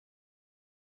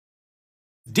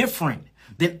different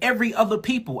than every other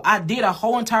people. I did a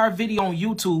whole entire video on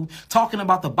YouTube talking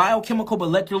about the biochemical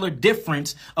molecular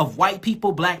difference of white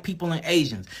people, black people, and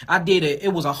Asians. I did it. It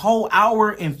was a whole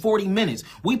hour and 40 minutes.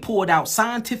 We pulled out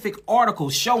scientific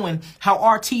articles showing how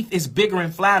our teeth is bigger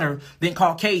and flatter than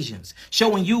Caucasians,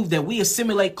 showing you that we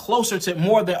assimilate closer to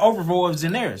more than overlords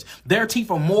than theirs. Their teeth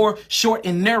are more short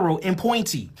and narrow and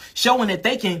pointy, showing that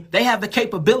they have the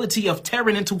capability of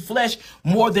tearing into flesh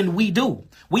more than we do.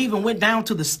 We even went down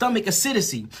to the stomach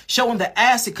acidity, showing the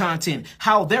acid content,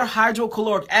 how their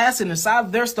hydrochloric acid inside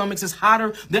of their stomachs is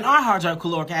hotter than our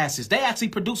hydrochloric acids. They actually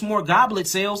produce more goblet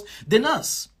cells than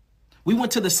us. We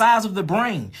went to the size of the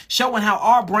brain, showing how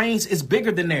our brains is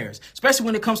bigger than theirs, especially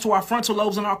when it comes to our frontal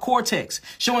lobes and our cortex,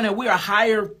 showing that we are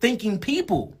higher thinking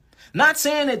people. Not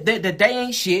saying that they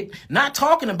ain't shit, not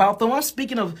talking about them. I'm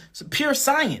speaking of pure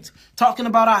science, talking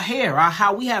about our hair,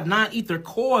 how we have non-ether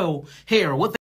coil hair, what